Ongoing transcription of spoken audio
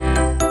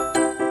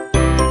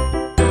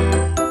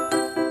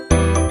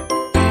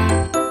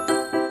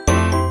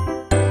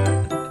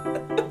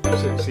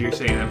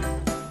saying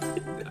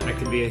I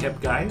can be a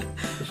hip guy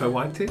if I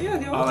want to. Yeah,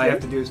 if you want All to. I have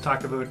to do is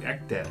talk about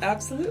ECDEV.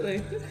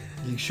 Absolutely.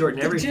 You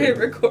shorten everything. Did you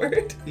hit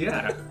record?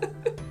 Yeah.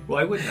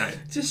 Why wouldn't I?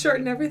 Just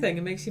shorten everything.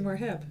 It makes you more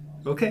hip.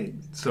 Okay,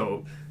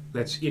 so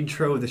let's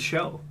intro the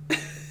show.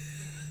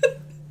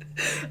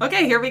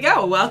 Okay, here we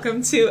go.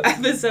 Welcome to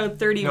episode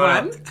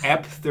 31. No,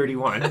 EP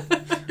 31 of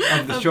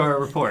the Shore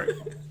Report.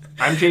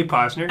 I'm Jay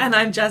Posner. And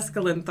I'm Jessica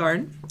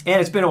Linthorne.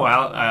 And it's been a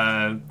while,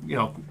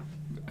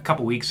 a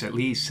couple weeks at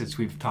least since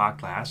we've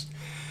talked last.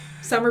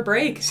 Summer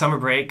break. Summer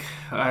break,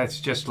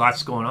 it's just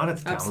lots going on at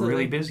the town. Absolutely. We're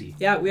really busy.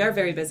 Yeah, we are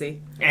very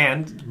busy.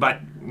 But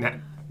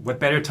what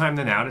better time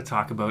than now to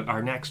talk about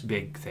our next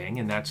big thing,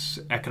 and that's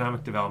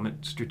economic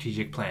development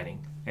strategic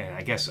planning. And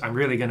I guess I'm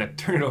really going to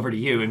turn it over to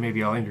you, and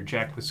maybe I'll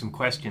interject with some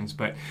questions.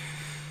 But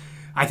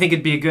I think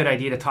it'd be a good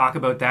idea to talk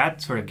about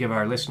that, sort of give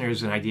our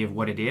listeners an idea of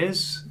what it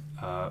is,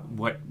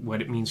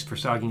 what it means for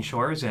Saugeen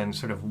Shores, and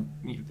sort of,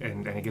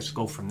 and I guess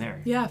go from there.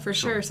 Yeah, for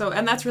sure. So,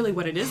 and that's really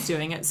what it is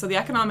doing it. So the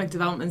Economic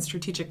Development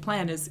Strategic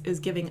Plan is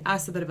giving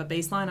us a bit of a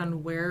baseline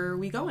on where are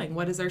we going.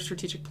 What is our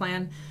strategic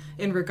plan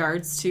in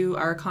regards to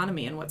our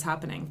economy and what's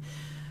happening?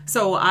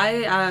 So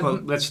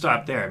well, let's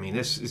stop there. I mean,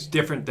 this is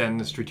different than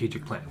the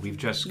strategic plan. We've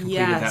just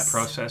completed that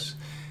process.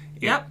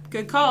 Yep,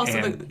 good call.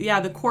 So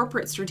the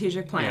corporate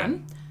strategic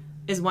plan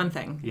is one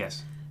thing.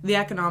 Yes. The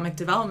economic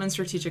development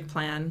strategic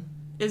plan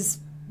is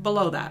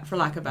below that, for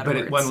lack of better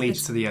words. But one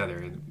leads to the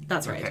other.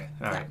 That's right. Okay,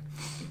 all right.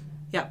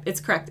 Yeah,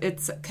 it's correct.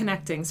 It's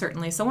connecting,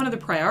 certainly. So one of the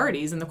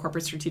priorities in the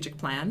corporate strategic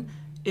plan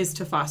is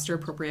to foster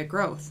appropriate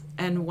growth.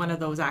 And one of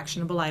those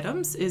actionable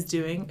items is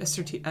doing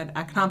an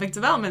economic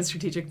development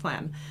strategic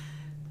plan.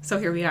 So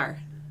here we are.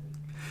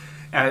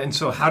 And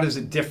so how does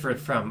it differ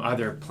from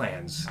other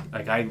plans?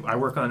 Like I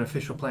work on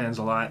official plans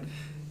a lot.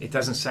 It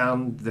doesn't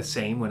sound the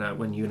same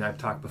when you and I've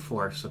talked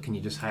before. So can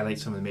you just highlight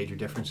some of the major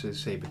differences,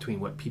 say, between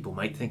what people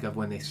might think of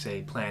when they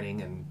say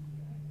planning and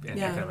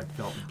economic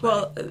development planning?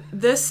 Well,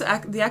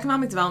 the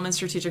Economic Development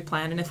Strategic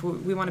Plan, and if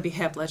we want to be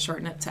hip, let's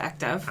shorten it to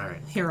ECDEV. All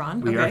right. Here on.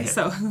 We are hip.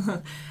 So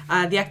the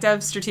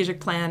ECDEV Strategic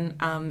Plan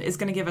is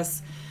going to give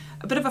us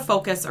a bit of a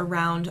focus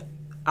around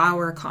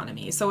our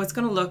economy. So it's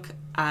going to look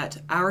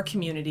at our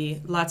community,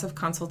 lots of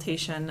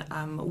consultation.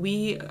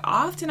 We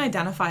often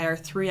identify our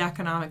three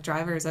economic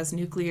drivers as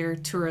nuclear,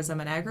 tourism,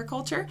 and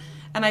agriculture.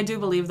 And I do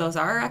believe those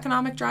are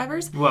economic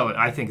drivers. Well,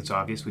 I think it's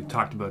obvious. We've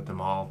talked about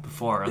them all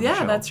before on the show.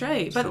 Yeah, that's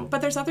right. So,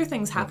 but there's other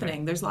things happening.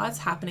 Okay. There's lots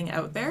happening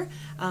out there.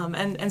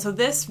 And so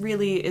this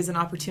really is an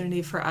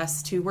opportunity for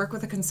us to work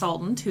with a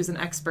consultant who's an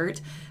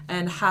expert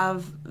and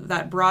have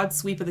that broad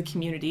sweep of the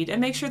community and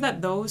make sure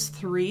that those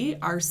three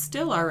are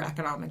still our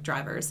economic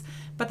drivers,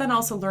 but then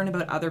also learn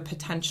about other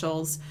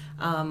potentials,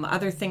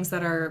 other things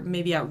that are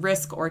maybe at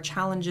risk or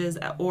challenges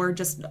or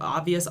just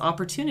obvious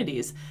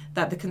opportunities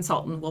that the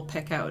consultant will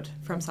pick out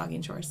from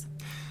Saugeen Shores.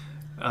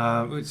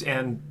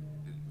 And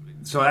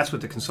so that's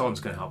what the consultant's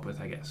going to help with,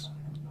 I guess,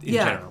 in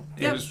general.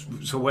 Yep.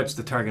 So what's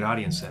the target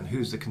audience then?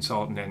 Who's the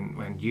consultant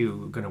and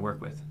you going to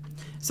work with?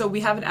 So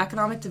we have an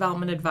Economic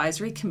Development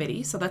Advisory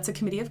Committee. So that's a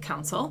committee of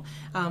council.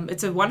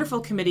 It's a wonderful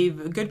committee, a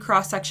good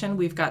cross-section.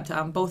 We've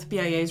got both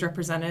BIAs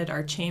represented,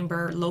 our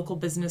chamber, local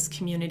business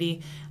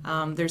community.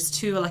 There's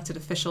two elected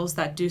officials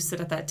that do sit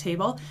at that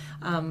table,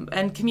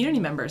 and community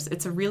members.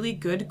 It's a really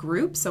good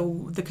group.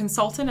 So the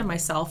consultant and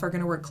myself are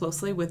going to work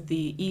closely with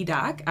the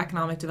EDAC,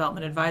 Economic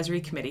Development Advisory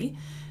Committee,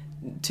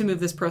 to move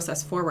this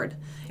process forward.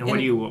 And what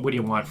do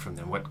you want from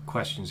them? What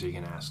questions are you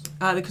going to ask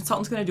them? The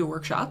consultant's going to do a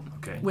workshop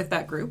with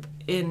that group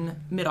in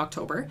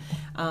mid-October.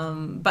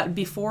 But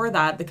before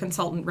that, the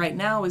consultant right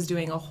now is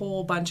doing a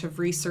whole bunch of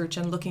research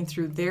and looking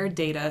through their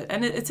data.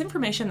 And it's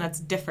information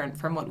that's different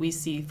from what we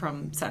see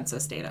from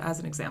census data, as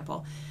an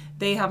example.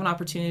 They have an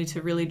opportunity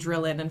to really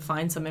drill in and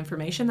find some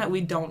information that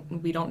we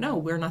don't know.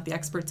 We're not the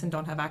experts and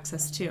don't have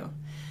access to.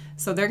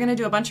 So they're going to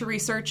do a bunch of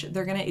research.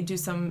 They're going to do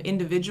some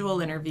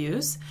individual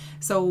interviews.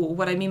 So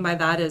what I mean by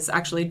that is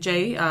actually,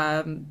 Jay,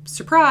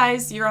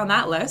 surprise, you're on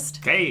that list.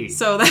 Okay.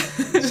 So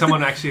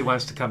someone actually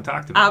wants to come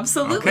talk to me.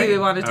 Absolutely, we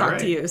want to talk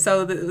to you.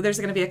 So there's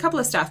going to be a couple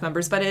of staff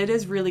members, but it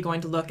is really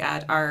going to look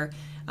at our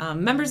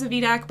members of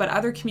EDAC, but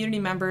other community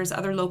members,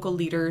 other local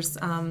leaders,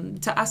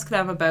 to ask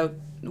them about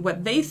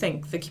what they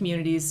think the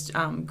community's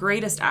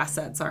greatest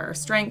assets are,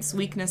 strengths,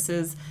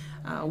 weaknesses,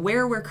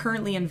 where we're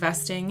currently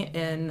investing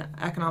in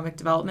economic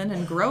development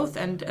and growth,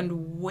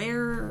 and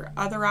where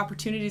other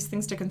opportunities,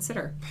 things to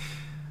consider.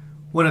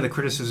 One of the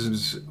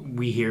criticisms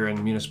we hear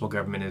in municipal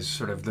government is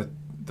sort of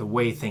the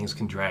way things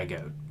can drag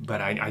out.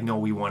 But I know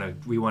we want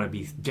to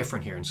be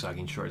different here in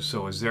Saugeen Shores.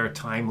 So is there a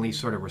timely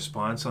sort of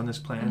response on this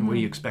plan? Mm-hmm. What are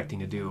you expecting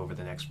to do over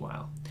the next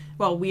while?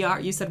 Well, we are.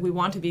 You said we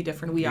want to be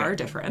different. We are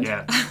different.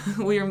 Yeah.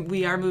 we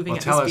are moving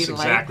at the speed of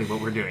light. Tell us exactly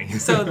what we're doing.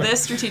 So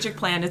this strategic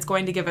plan is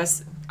going to give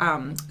us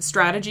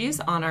strategies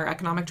on our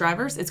economic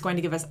drivers. It's going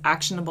to give us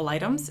actionable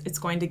items. It's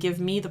going to give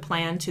me the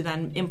plan to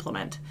then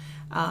implement.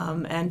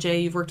 And Jay,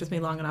 you've worked with me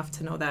long enough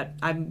to know that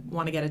I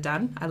want to get it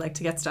done. I like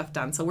to get stuff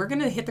done. So we're going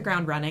to hit the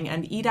ground running.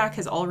 And EDAC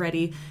has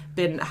already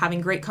been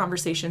having great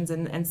conversations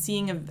and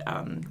seeing,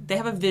 they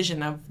have a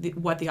vision of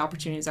what the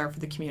opportunities are for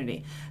the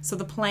community. So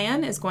the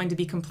plan is going to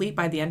be complete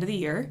by the end of the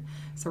year.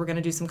 So we're going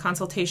to do some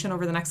consultation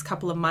over the next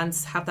couple of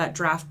months, have that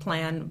draft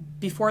plan.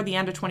 Before the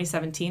end of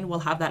 2017,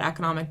 we'll have that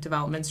economic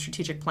development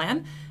strategic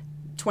plan.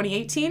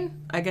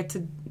 2018, I get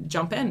to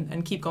jump in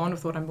and keep going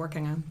with what I'm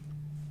working on.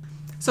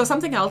 So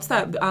something else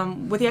that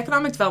with the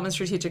Economic Development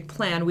Strategic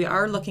Plan, we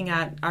are looking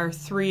at our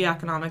 3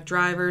 economic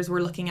drivers.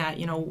 We're looking at,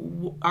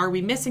 are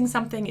we missing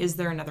something? Is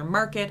there another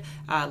market?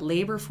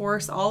 Labor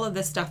force, all of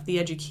this stuff, the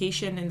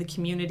education in the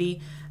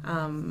community,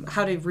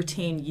 how to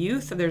retain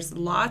youth. There's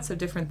lots of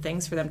different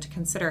things for them to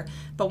consider.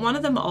 But one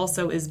of them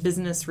also is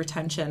business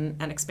retention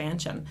and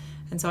expansion.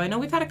 And so I know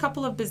we've had a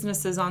couple of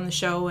businesses on the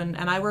show, and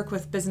I work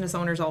with business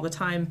owners all the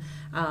time.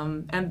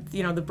 And,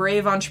 the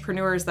brave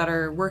entrepreneurs that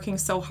are working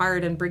so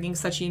hard and bringing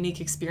such unique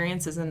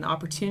experiences and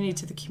opportunity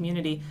to the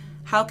community.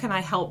 How can I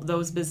help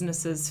those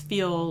businesses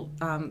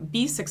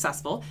be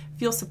successful,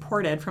 feel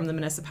supported from the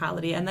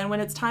municipality? And then when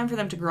it's time for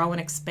them to grow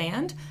and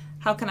expand,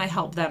 how can I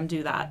help them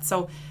do that?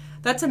 So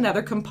that's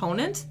another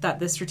component that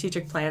this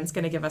strategic plan is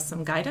going to give us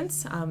some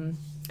guidance.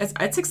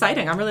 It's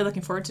exciting. I'm really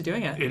looking forward to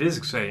doing it. It is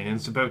exciting, and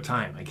it's about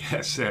time, I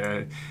guess.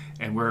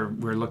 And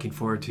we're looking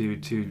forward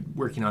to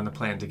working on the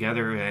plan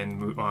together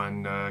and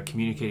on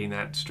communicating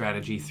that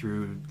strategy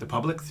through the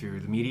public, through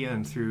the media,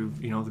 and through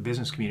the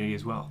business community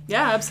as well.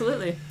 Yeah,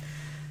 absolutely.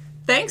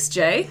 Thanks,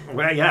 Jay.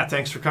 Well, yeah,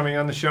 thanks for coming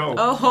on the show.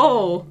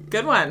 Oh,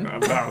 good one.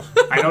 Well,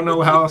 I don't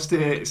know how else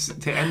to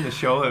end the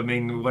show. I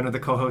mean, one of the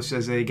co-hosts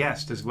is a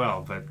guest as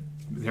well, but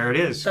there it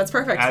is. That's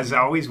perfect. As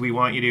always, we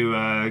want you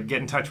to get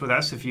in touch with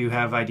us if you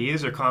have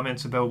ideas or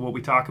comments about what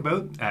we talk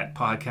about at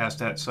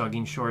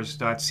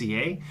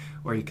podcast@saugeenshores.ca,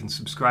 or you can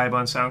subscribe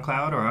on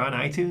SoundCloud or on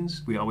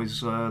iTunes. We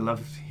always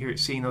love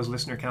seeing those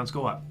listener counts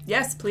go up.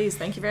 Yes, please.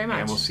 Thank you very much.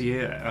 And we'll see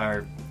you.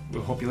 We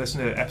hope you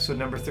listen to episode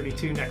number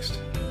 32 next.